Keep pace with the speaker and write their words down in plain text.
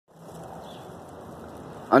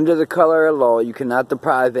Under the color of law, you cannot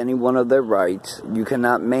deprive anyone of their rights. You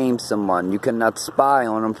cannot maim someone. You cannot spy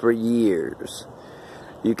on them for years.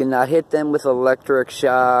 You cannot hit them with electric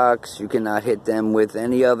shocks. You cannot hit them with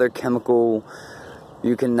any other chemical.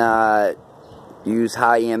 You cannot use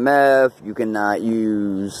high EMF. You cannot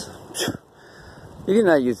use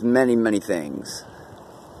many, many things.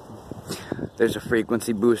 There's a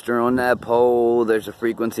frequency booster on that pole. There's a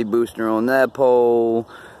frequency booster on that pole.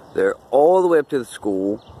 They're all the way up to the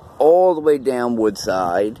school, all the way down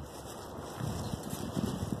Woodside,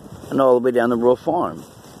 and all the way down the rural farm.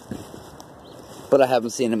 But I haven't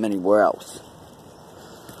seen them anywhere else.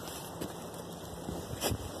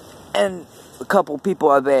 And a couple people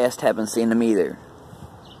I've asked haven't seen them either.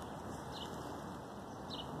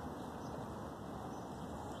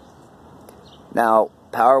 Now,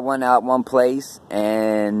 power went out one place,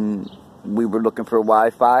 and we were looking for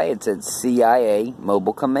Wi-Fi. It said CIA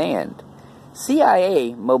Mobile Command.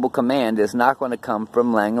 CIA Mobile Command is not going to come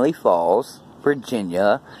from Langley Falls,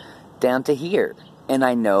 Virginia, down to here. And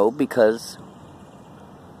I know because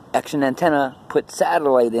Action Antenna put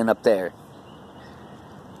satellite in up there.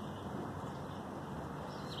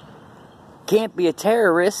 Can't be a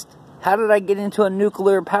terrorist. How did I get into a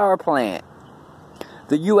nuclear power plant?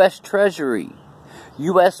 The U.S. Treasury,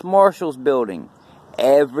 U.S. Marshals Building,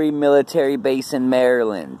 every military base in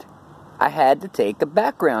Maryland. I had to take a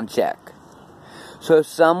background check. So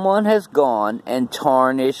someone has gone and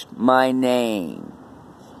tarnished my name.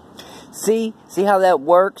 See how that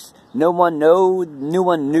works? No one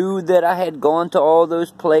knew that I had gone to all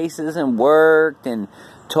those places and worked and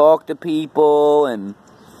talked to people and,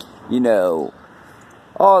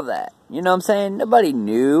 all that. You know what I'm saying? Nobody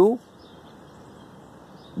knew.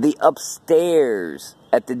 The upstairs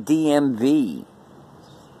at the DMV,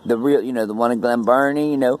 the real, the one in Glen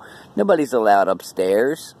Burnie, nobody's allowed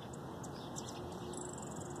upstairs.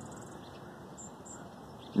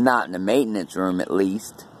 Not in the maintenance room, at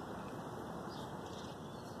least.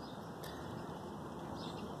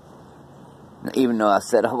 Even though I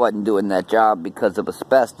said I wasn't doing that job because of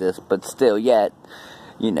asbestos, but still yet,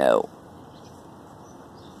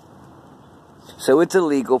 So it's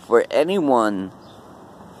illegal for anyone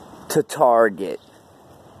to target,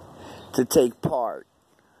 to take part.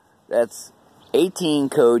 That's 18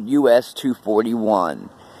 code US 241.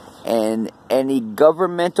 And any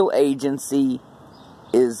governmental agency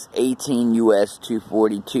is 18 US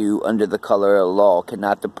 242 under the color of law.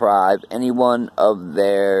 Cannot deprive anyone of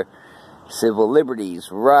their civil liberties,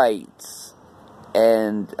 rights,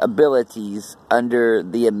 and abilities under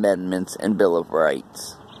the amendments and Bill of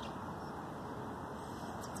Rights.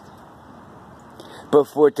 But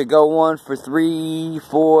for it to go on for 3,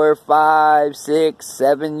 4, 5, 6,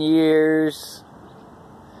 7 years,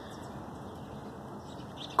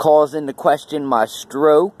 calls into question my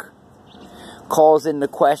stroke, calls into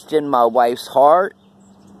question my wife's heart,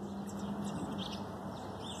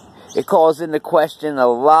 it calls into question a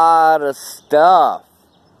lot of stuff.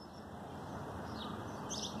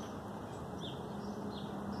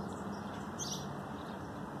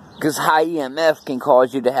 Because high EMF can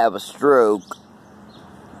cause you to have a stroke.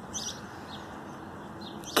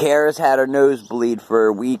 Kara's had her nose bleed for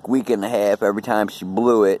a week and a half every time she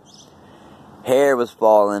blew it. Hair was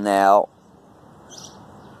falling out.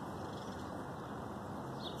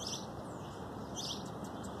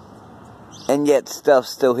 And yet stuff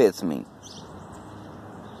still hits me.